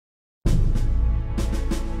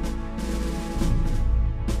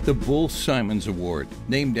The Bull Simons Award,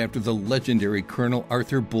 named after the legendary Colonel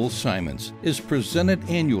Arthur Bull Simons, is presented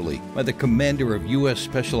annually by the Commander of U.S.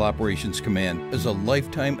 Special Operations Command as a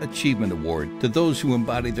Lifetime Achievement Award to those who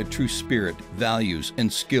embody the true spirit, values,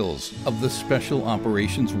 and skills of the Special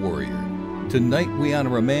Operations Warrior. Tonight, we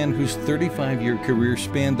honor a man whose 35-year career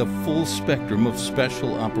spanned the full spectrum of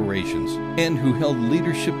special operations and who held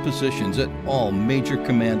leadership positions at all major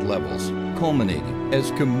command levels, culminating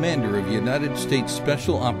as Commander of United States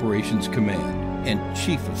Special Operations Command and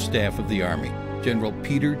Chief of Staff of the Army, General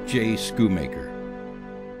Peter J. Schoomaker.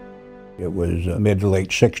 It was mid to late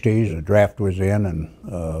 60s, the draft was in,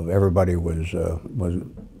 and everybody was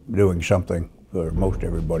doing something, or most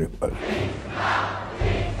everybody was.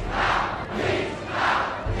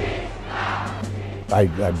 I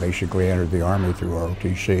basically entered the Army through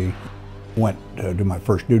ROTC. Went to do my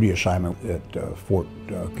first duty assignment at Fort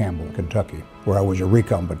Campbell, Kentucky, where I was a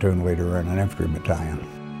recon platoon leader in an infantry battalion.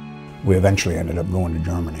 We eventually ended up going to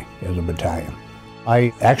Germany as a battalion.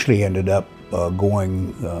 I actually ended up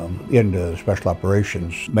going into special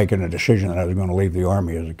operations, making a decision that I was going to leave the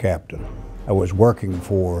Army as a captain. I was working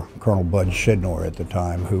for Colonel Bud Sidnor at the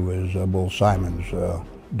time, who was Bull Simons'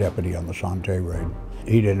 deputy on the Sante raid.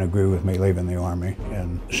 He didn't agree with me leaving the Army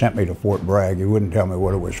and sent me to Fort Bragg. He wouldn't tell me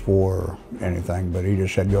what it was for or anything, but he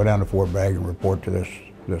just said, go down to Fort Bragg and report to this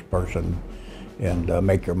person and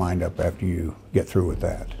make your mind up after you get through with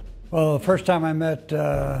that. Well, the first time I met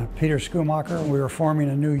Peter Schoomaker, we were forming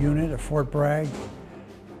a new unit at Fort Bragg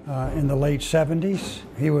in the late 70s.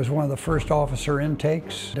 He was one of the first officer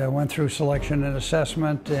intakes. Went through selection and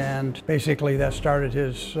assessment, and basically that started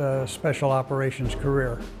his special operations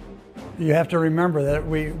career. You have to remember that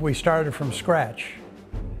we started from scratch.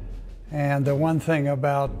 And the one thing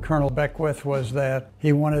about Colonel Beckwith was that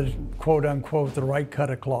he wanted, quote unquote, the right cut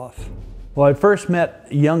of cloth. Well, I first met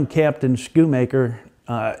young Captain Schoomaker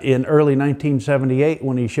in early 1978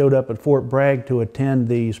 when he showed up at Fort Bragg to attend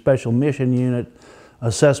the Special Mission Unit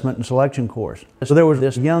Assessment and Selection Course. So there was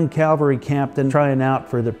this young cavalry captain trying out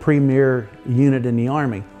for the premier unit in the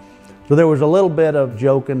Army. So there was a little bit of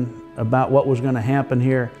joking about what was going to happen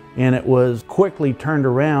here, and it was quickly turned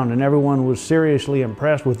around, and everyone was seriously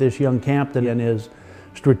impressed with this young captain and his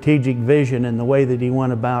strategic vision and the way that he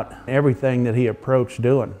went about everything that he approached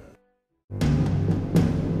doing.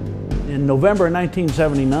 In November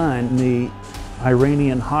 1979, the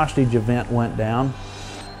Iranian hostage event went down,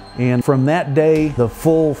 and from that day, the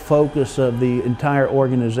full focus of the entire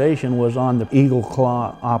organization was on the Eagle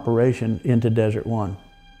Claw operation into Desert One.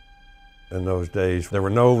 In those days, there were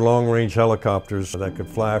no long-range helicopters that could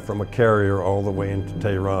fly from a carrier all the way into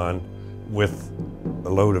Tehran with a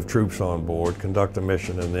load of troops on board, conduct a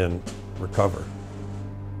mission, and then recover.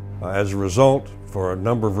 As a result, for a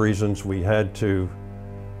number of reasons, we had to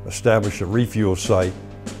establish a refuel site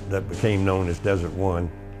that became known as Desert One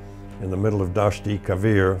in the middle of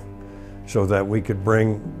Dasht-e-Kavir so that we could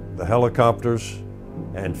bring the helicopters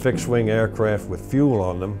and fixed-wing aircraft with fuel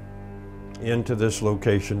on them into this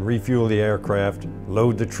location, refuel the aircraft,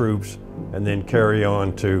 load the troops, and then carry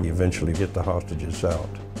on to eventually get the hostages out.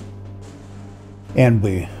 And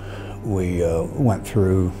we went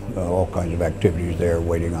through all kinds of activities there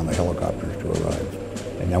waiting on the helicopters to arrive.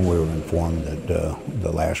 And then we were informed that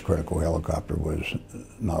the last critical helicopter was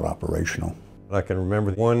not operational. I can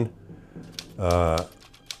remember one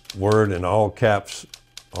word in all caps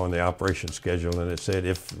on the operation schedule, and it said,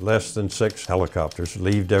 if less than 6 helicopters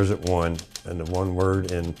leave Desert One, and the one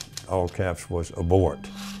word in all caps was abort.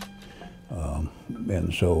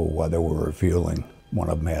 And so while they were refueling, one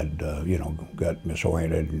of them had, got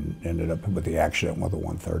misoriented and ended up with the accident with a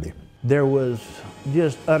 130. There was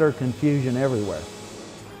just utter confusion everywhere.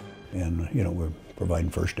 And, we're providing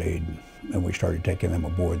first aid, and we started taking them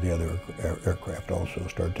aboard. The other aircraft also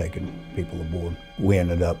started taking people aboard. We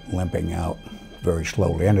ended up limping out very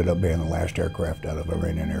slowly. Ended up being the last aircraft out of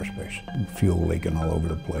Iranian airspace. Fuel leaking all over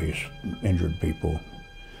the place, injured people,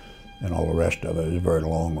 and all the rest of it. It was a very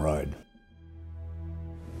long ride.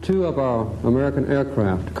 2 of our American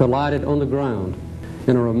aircraft collided on the ground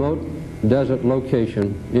in a remote desert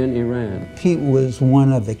location in Iran. He was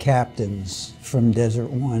one of the captains from Desert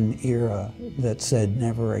One era that said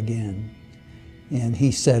never again. And he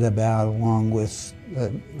set about, along with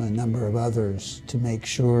a number of others, to make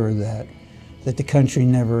sure that the country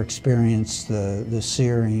never experienced the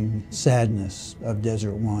searing sadness of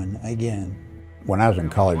Desert One again. When I was in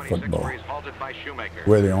college football,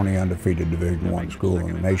 we're the only undefeated Division I school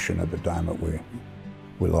in the nation at the time that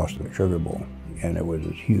we lost the Sugar Bowl. And it was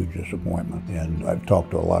a huge disappointment. And I've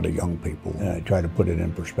talked to a lot of young people, and I try to put it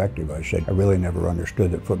in perspective. I said, I really never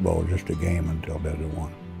understood that football was just a game until Desert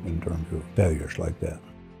One, in terms of failures like that.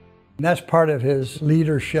 And that's part of his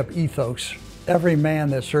leadership ethos. Every man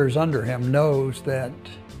that serves under him knows that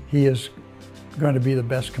he is going to be the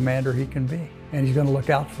best commander he can be, and he's going to look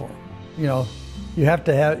out for him. You know, you have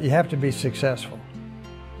to be successful,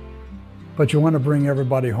 but you want to bring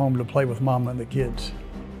everybody home to play with mama and the kids.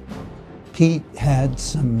 Pete had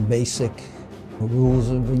some basic rules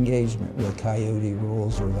of engagement, the Coyote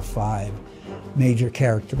rules, or the 5 major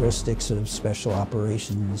characteristics of special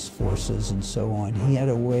operations forces and so on. He had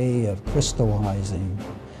a way of crystallizing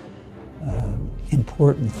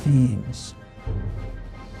important themes.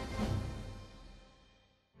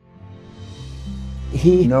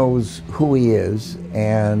 He knows who he is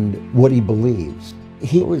and what he believes.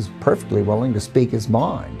 He was perfectly willing to speak his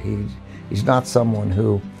mind. He's not someone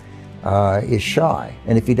who is shy.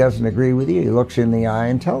 And if he doesn't agree with you, he looks you in the eye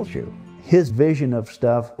and tells you. His vision of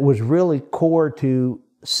stuff was really core to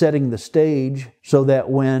setting the stage so that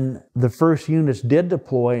when the first units did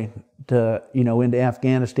deploy to, into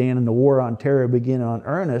Afghanistan and the war on terror began in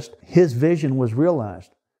earnest, his vision was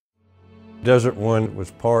realized. Desert One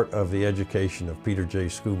was part of the education of Peter J.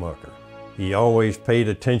 Schoomaker. He always paid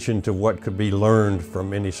attention to what could be learned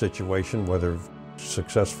from any situation, whether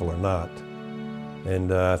successful or not.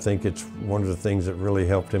 And I think it's one of the things that really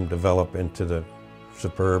helped him develop into the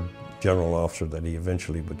superb general officer that he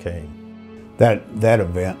eventually became. That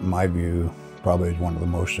event, in my view, probably is one of the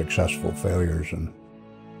most successful failures in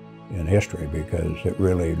history, because it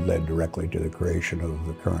really led directly to the creation of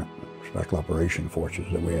the current special operation forces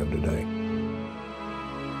that we have today,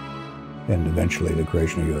 and eventually the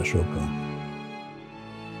creation of USSOCOM.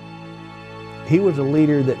 He was a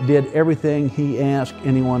leader that did everything he asked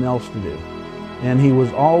anyone else to do. And he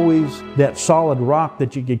was always that solid rock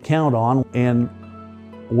that you could count on. And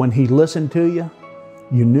when he listened to you,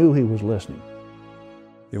 you knew he was listening.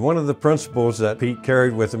 One of the principles that Pete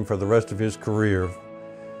carried with him for the rest of his career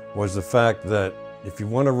was the fact that if you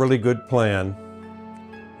want a really good plan,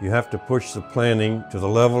 you have to push the planning to the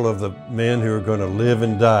level of the men who are going to live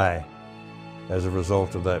and die as a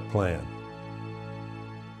result of that plan.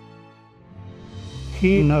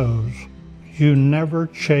 He knows you never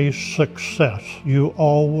chase success. You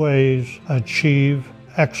always achieve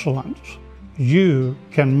excellence. You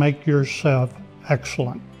can make yourself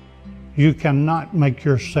excellent. You cannot make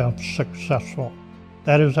yourself successful.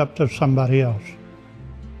 That is up to somebody else.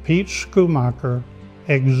 Pete Schoomaker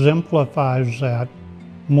exemplifies that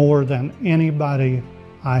more than anybody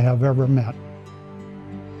I have ever met.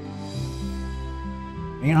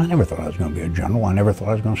 I never thought I was going to be a general. I never thought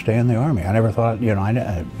I was going to stay in the Army. I never thought, to be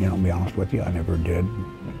honest with you, I never did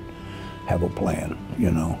have a plan,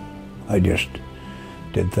 I just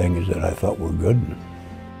did things that I thought were good and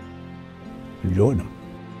enjoyed them.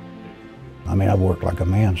 I've worked like a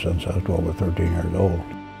man since I was 12 or 13 years old.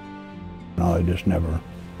 I just never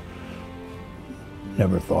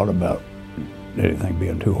thought about anything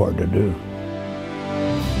being too hard to do.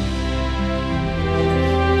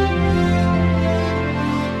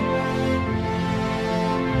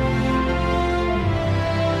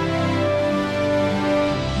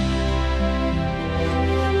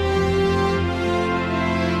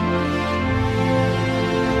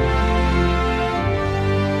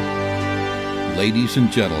 Ladies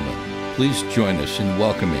and gentlemen, please join us in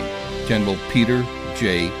welcoming General Peter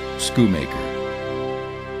J. Schoomaker.